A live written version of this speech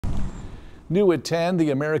New at 10, the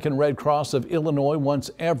American Red Cross of Illinois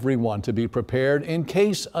wants everyone to be prepared in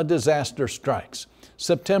case a disaster strikes.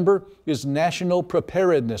 September is National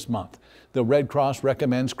Preparedness Month. The Red Cross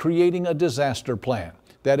recommends creating a disaster plan.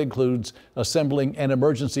 That includes assembling an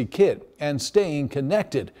emergency kit and staying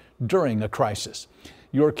connected during a crisis.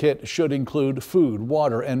 Your kit should include food,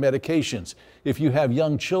 water, and medications. If you have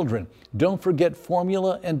young children, don't forget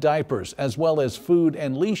formula and diapers, as well as food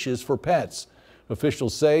and leashes for pets.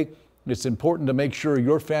 Officials say it's important to make sure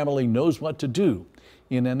your family knows what to do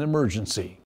in an emergency.